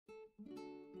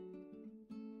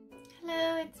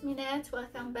Hello, it's Minette.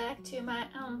 Welcome back to my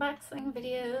unboxing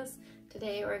videos.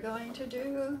 Today we're going to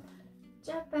do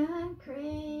Japan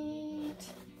crate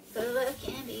full of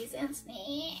candies and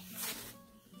snacks.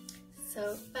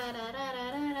 So,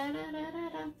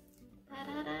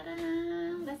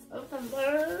 let's open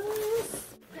those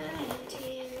right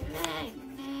here, right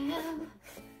now.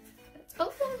 Let's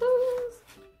open those.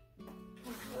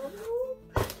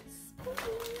 Let's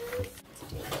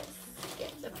do this.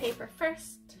 Get the paper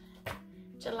first.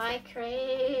 July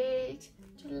crate.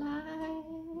 July.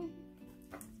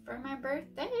 For my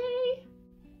birthday.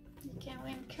 You can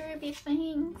win Kirby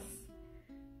things.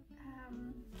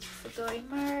 Sugoi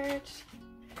merch.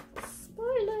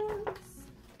 Spoilers.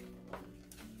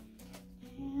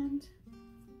 And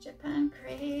Japan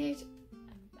crate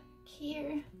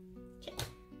here. Okay,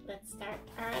 let's start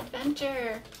our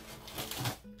adventure.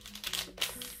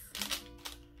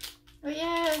 Oh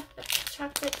yeah, the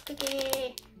chocolate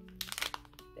cookie.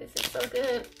 This is so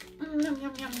good. Yum, yum,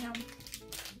 yum, yum.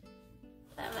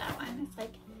 Love that one. It's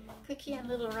like cookie and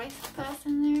little rice puffs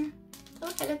in there.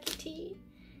 Oh, Hello Kitty.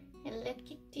 Hello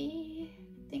Kitty.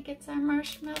 I think it's our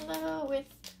marshmallow with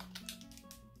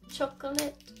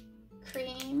chocolate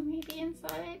cream maybe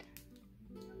inside.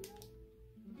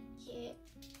 Yeah.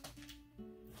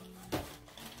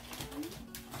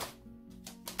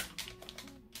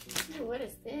 Ooh, what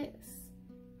is this?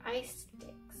 Ice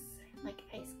sticks, like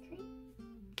ice cream.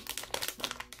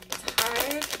 It's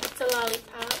hard. It's a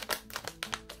lollipop.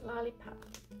 Lollipop.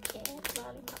 Yeah,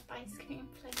 lollipop ice cream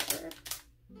flavor.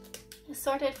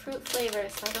 Assorted fruit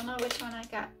flavors. I don't know which one I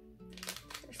got.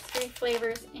 There's 3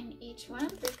 flavors in each one,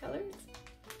 3 colors.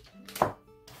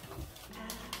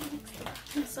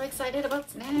 I'm so excited about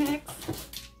snacks.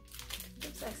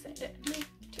 I'm so excited.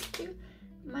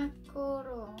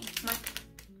 Macaron.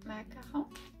 Macaron.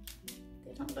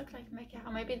 They don't look like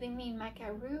macaron. Maybe they mean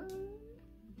macaroon.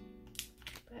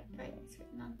 But it's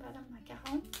written on the bottom,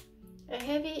 macaron. A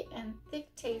heavy and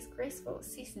thick taste, graceful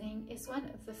seasoning is one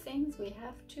of the things we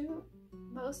have to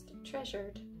most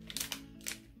treasured.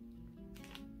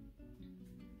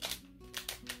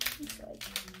 It's like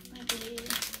maybe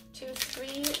 2,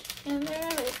 3 in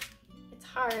there. It's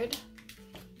hard.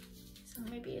 So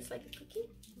maybe it's like a cookie.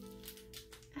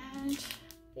 And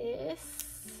this,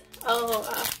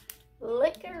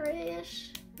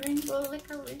 licorice, rainbow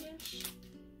licorice,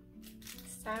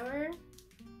 sour.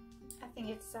 I think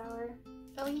it's sour.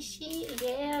 Oishi,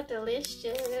 yeah, delicious.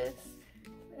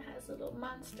 It has little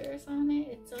monsters on it.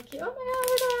 It's so cute. Oh my god,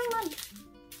 look at that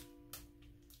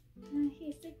one.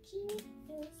 He's the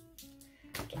cutest.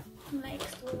 Okay,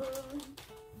 next one.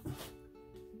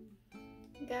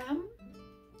 Gum.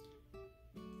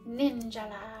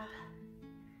 Ninjala.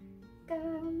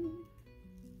 Gum.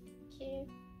 Cute.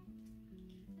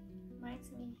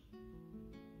 Reminds me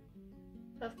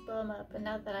of Bulma, but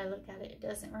now that I look at it, it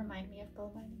doesn't remind me of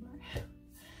Bulma anymore.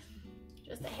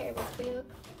 Just the hair was blue.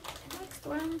 Next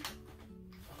one.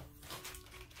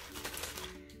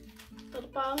 Little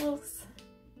balls.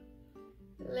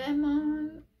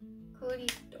 Lemon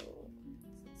Corito.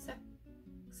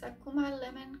 Sakuma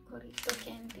lemon Corito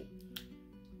candy.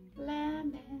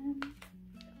 Lemon.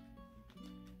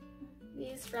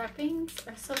 These wrappings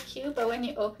are so cute, but when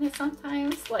you open it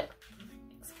sometimes, like,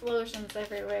 explosions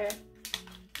everywhere.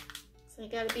 So you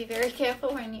gotta be very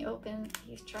careful when you open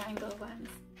these triangle ones.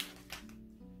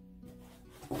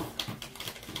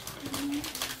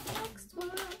 Next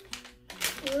one.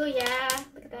 Oh yeah,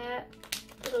 look at that.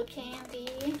 Little candy.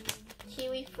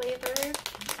 Kiwi flavor.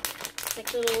 It's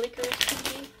like little licorice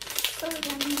candy. So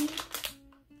yummy.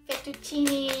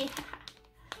 Fettuccine.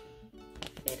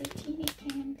 Fettuccine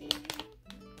candy.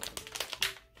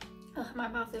 Oh, my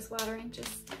mouth is watering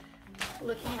just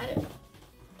looking at it.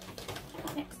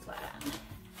 Next one.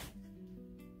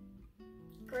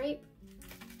 Grape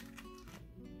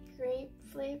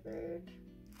flavored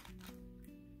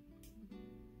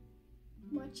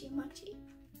mochi mochi.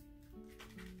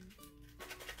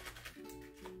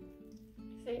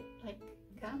 Is it like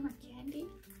gum or candy?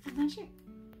 I'm not sure.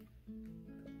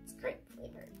 It's grape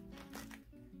flavored.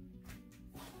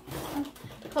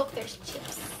 Hope there's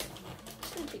chips.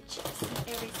 Should be chips in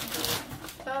every single one.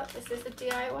 Oh, is this a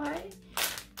DIY?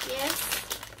 Yes.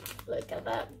 Look at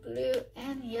that blue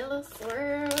and yellow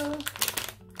swirl.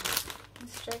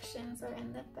 Instructions are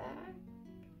in the back.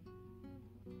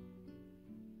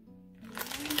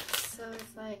 So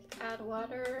it's like add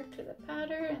water to the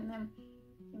powder and then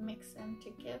you mix them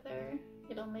together.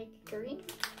 It'll make green.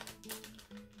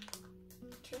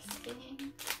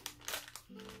 Interesting.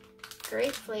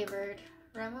 Grape flavored.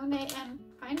 Ramune and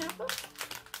pineapple.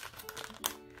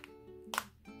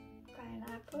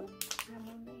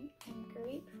 Ramune and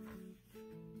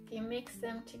mix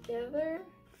them together,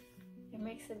 it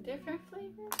makes a different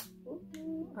flavor.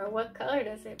 Ooh. Or what color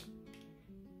does it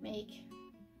make?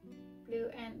 Blue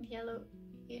and yellow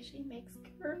usually makes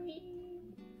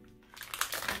green.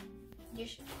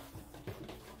 Usually.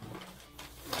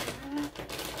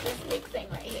 This big thing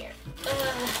right here.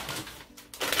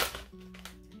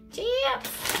 Chips!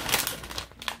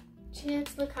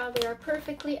 Chips, look how they are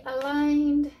perfectly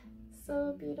aligned.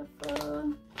 So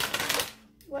beautiful.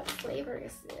 What flavor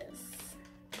is this?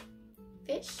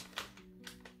 Fish?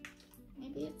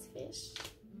 Maybe it's fish.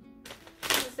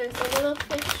 There's a little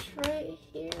fish right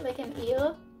here, like an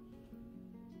eel.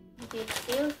 Maybe it's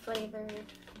eel flavored.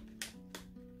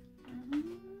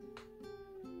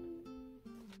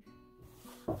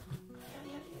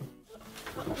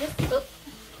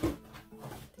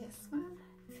 This one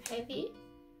is heavy.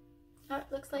 Oh,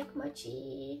 it looks like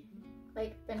mochi,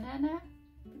 like banana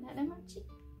mochi,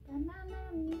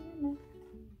 banana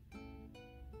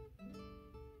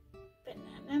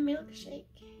milkshake.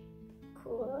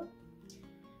 Cool.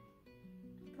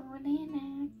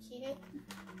 Banana, cute.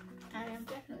 I am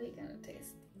definitely gonna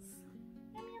taste this.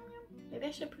 Yum, yum, yum. Maybe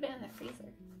I should put it in the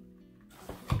freezer.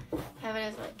 Have it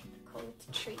as like a cold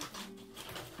treat.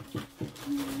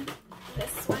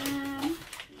 This one.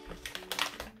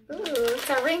 Ooh, it's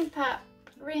a ring pop.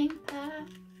 Ring pop.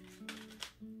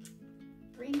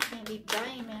 Ring candy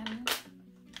diamond.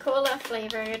 Cola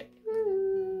flavored.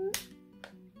 Ooh.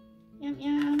 Yum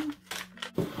yum.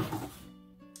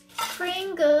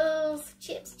 Pringles.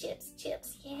 Chips, chips,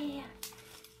 chips. Yeah.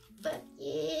 But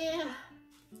yeah.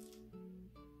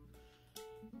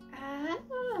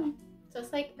 So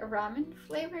it's like a ramen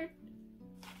flavored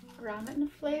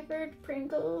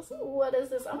Pringles. What is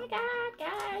this? Oh my god,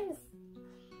 guys.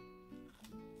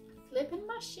 Flipping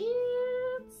my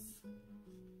shits.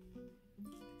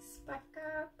 Spike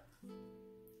up.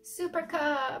 Super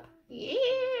cup.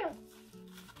 Yeah.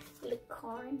 Little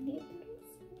corn nibbles.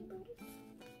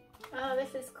 Oh,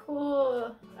 this is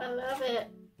cool. I love it.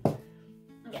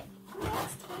 Okay.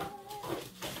 Next one.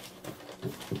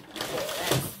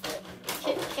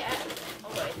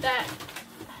 That.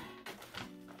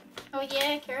 Oh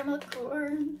yeah, caramel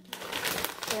corn.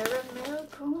 Caramel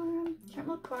corn.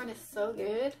 Caramel corn is so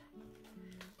good.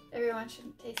 Everyone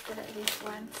should taste it at least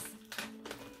once.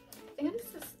 I think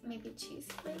this is maybe cheese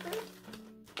flavored.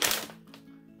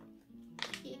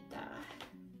 Pita.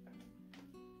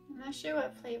 I'm not sure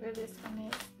what flavor this one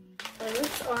is. But it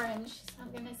looks orange, so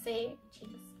I'm gonna say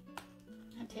cheese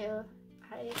until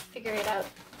I figure it out.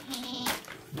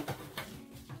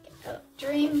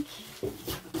 Drink.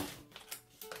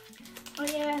 Oh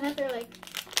yeah, another like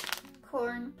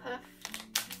corn puff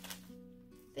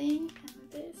thing. And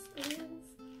this is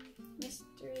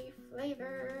mystery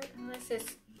flavored. And this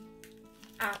is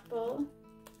apple,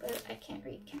 but I can't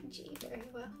read kanji very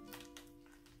well.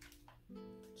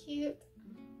 Cute.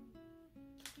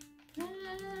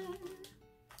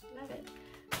 Love it.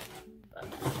 But,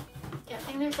 yeah, I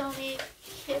think there's only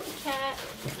Kit Kat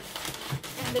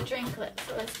and the drinklet.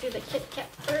 So let's do the Kit Kat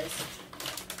first.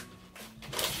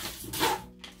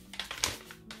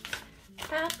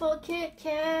 Apple Kit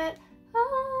Kat.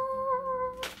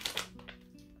 Ah.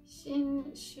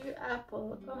 Shinshu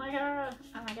apple. Oh my god.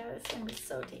 Oh my god, this is gonna be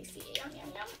so tasty. Yum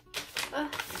yum yum.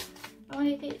 I want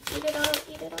to eat it all.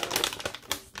 Eat it all.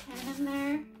 There's 10 in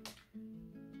there.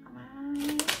 Come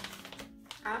on.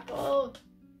 Apple.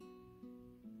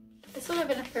 This would have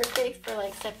been perfect for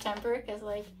like September because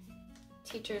like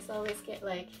teachers always get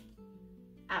like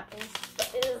apples.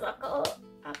 But it is apple.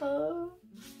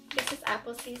 This is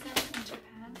apple season in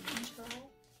Japan in July.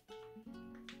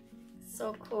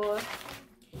 So cool.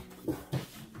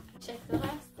 Check the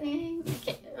last thing.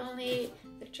 Okay, only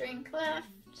the drink left.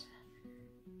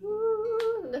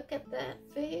 Ooh, look at that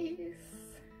face.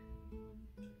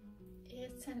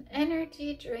 It's an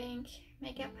energy drink,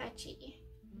 Mega Patchy.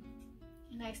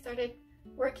 And I started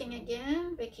working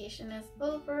again. Vacation is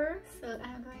over, so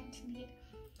I'm going to need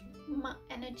my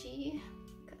energy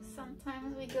because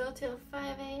sometimes we go till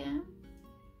 5 a.m.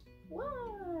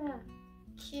 Wow,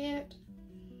 cute.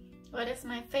 What is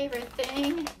my favorite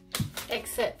thing?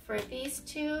 Except for these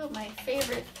two, my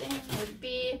favorite thing would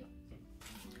be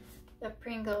the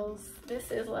Pringles.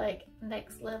 This is like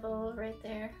next level right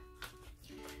there.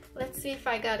 Let's see if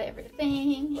I got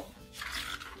everything.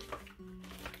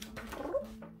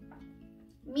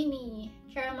 Mini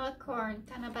caramel corn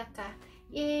Tanabata.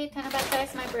 Yay, Tanabata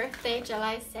is my birthday,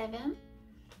 July 7th.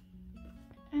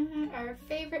 Our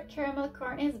favorite caramel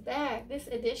corn is back. This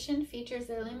edition features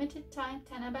a limited time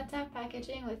Tanabata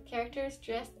packaging with characters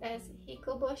dressed as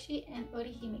Hikoboshi and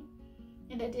Orihime.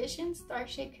 In addition,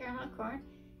 star-shaped caramel corn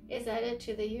is added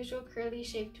to the usual curly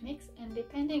shaped mix, and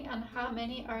depending on how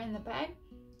many are in the bag,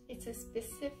 it's a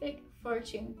specific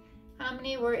fortune. How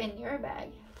many were in your bag?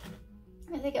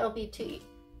 I think I'll be too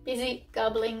busy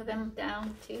gobbling them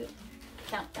down to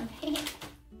count them.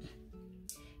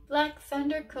 Black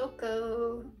Thunder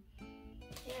Cocoa.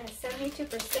 Yeah,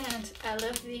 72%. I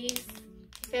love these.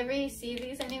 If ever you see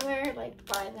these anywhere, like,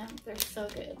 buy them. They're so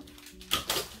good.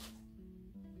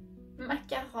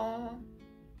 Macaron.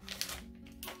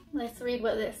 Let's read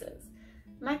what this is.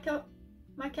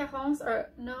 Macarons are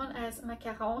known as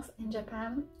macarons in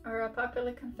Japan, are a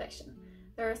popular confection.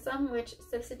 There are some which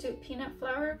substitute peanut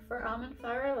flour for almond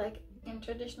flour, like in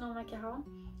traditional macaron,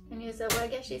 and use a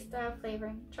wagashi style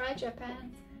flavoring. Try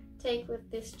Japan's take with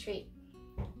this treat.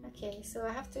 Okay, so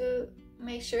I have to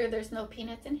make sure there's no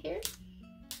peanuts in here,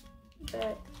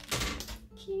 but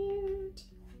cute.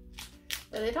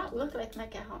 But they don't look like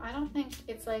macaron. I don't think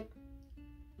it's like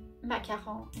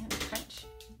macaron in French,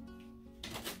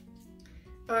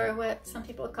 or what some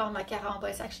people call macaron,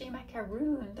 but it's actually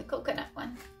macaroon, the coconut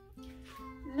one.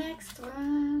 Next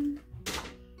one,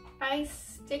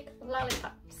 ice stick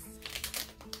lollipops.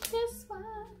 This one.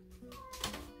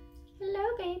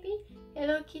 Hello, baby.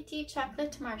 Hello Kitty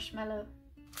chocolate marshmallow.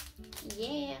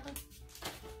 Yeah.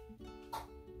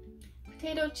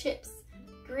 Potato chips,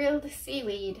 grilled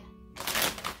seaweed.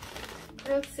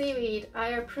 Grilled seaweed, I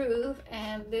approve,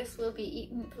 and this will be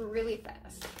eaten really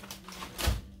fast.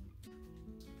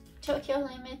 Tokyo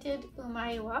Limited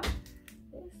Umaiwa.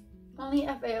 This only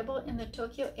available in the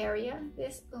Tokyo area.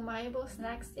 This Umaibo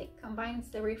snack stick combines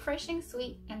the refreshing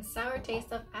sweet and sour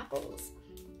taste of apples.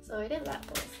 So it is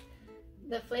apples.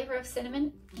 The flavor of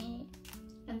cinnamon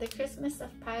and the crispness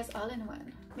of pies all in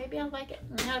one. Maybe I'll like it.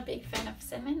 I'm not a big fan of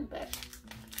cinnamon, but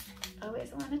I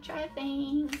always want to try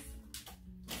things.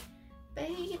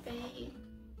 Baby,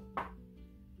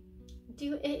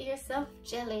 do it yourself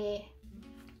jelly.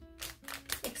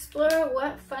 Explore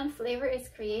what fun flavor is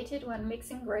created when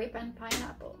mixing grape and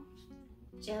pineapple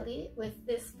jelly with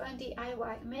this fun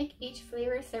DIY. Make each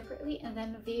flavor separately and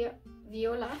then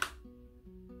voila,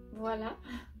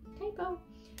 typo.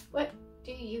 What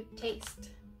do you taste?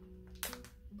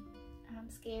 I'm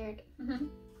scared.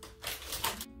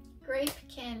 Grape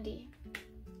candy.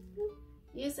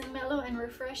 Using mellow and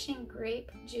refreshing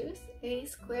grape juice,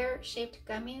 these square-shaped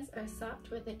gummies are soft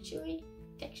with a chewy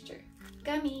texture.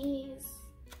 Gummies!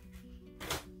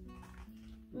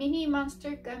 Mini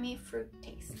Monster Gummy Fruit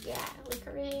Taste. Yeah,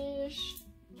 licorice.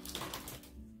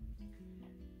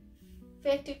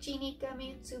 Fettuccine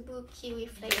Gummy Tsubu Kiwi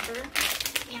flavor.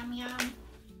 Yum yum.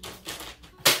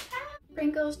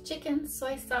 Pringles Chicken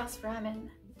Soy Sauce Ramen.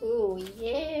 Ooh,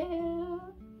 yeah!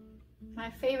 My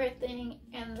favorite thing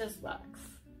in this box.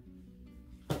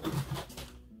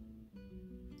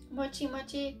 Mochi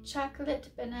Mochi Chocolate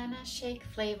Banana Shake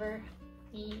flavor.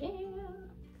 Yeah.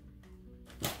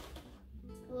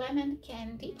 Lemon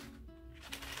candy.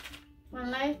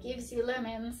 When life gives you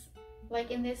lemons,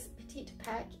 like in this petite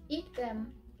pack, eat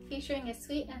them. Featuring a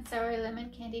sweet and sour lemon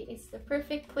candy is the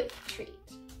perfect quick treat.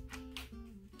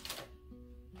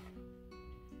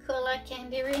 Cola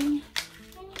candy ring.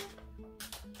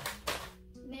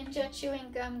 Ninja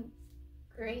chewing gum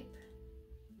grape.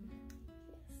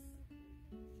 Yes.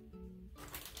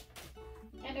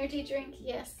 Energy drink,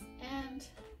 yes. And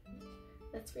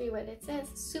let's read what it says.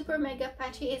 Super Mega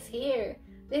Patchy is here.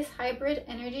 This hybrid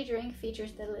energy drink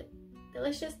features the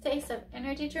delicious taste of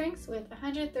energy drinks with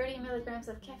 130 milligrams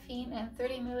of caffeine and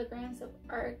 30 milligrams of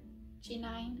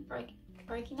arginine.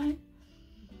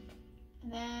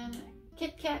 And then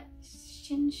Kit Kat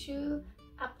Shinshu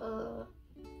Apple.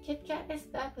 Kit Kat is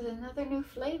back with another new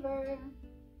flavor.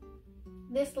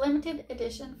 This limited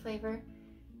edition flavor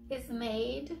is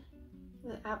made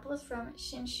with apples from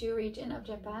Shinshu region of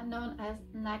Japan known as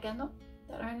Nagano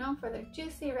that are known for their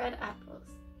juicy red apples.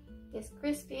 This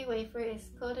crispy wafer is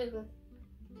coated with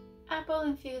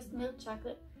apple-infused milk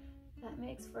chocolate that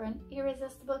makes for an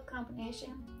irresistible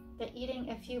combination that eating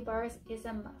a few bars is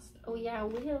a must. Oh yeah, I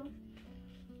will.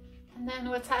 And then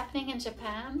what's happening in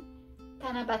Japan?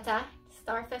 Tanabata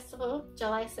Star Festival,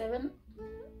 July 7.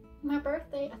 My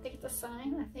birthday. I think it's a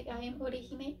sign. I think I am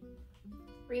Orihime,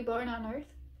 reborn on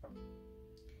Earth.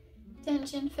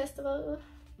 Tenjin Festival.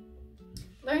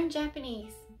 Learn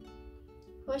Japanese.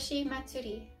 Hoshi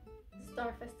Matsuri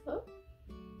Star Festival.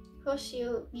 Hoshi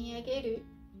o miyageru.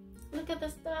 Look at the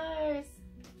stars.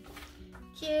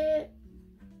 Cute.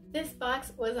 This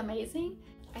box was amazing.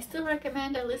 I still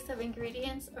recommend a list of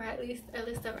ingredients, or at least a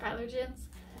list of allergens,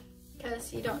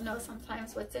 because you don't know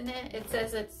sometimes what's in it. It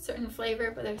says it's certain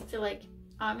flavor, but there's still like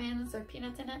almonds or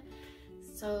peanuts in it.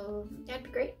 So that'd be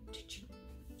great.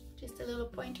 Just a little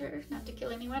pointer, not to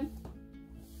kill anyone.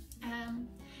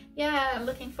 Yeah, I'm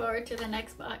looking forward to the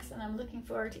next box, and I'm looking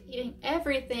forward to eating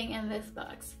everything in this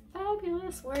box.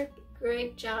 Fabulous work.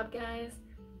 Great job, guys.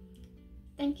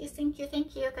 Thank you, thank you,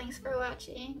 thank you. Thanks for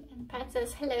watching. And Pat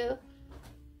says hello.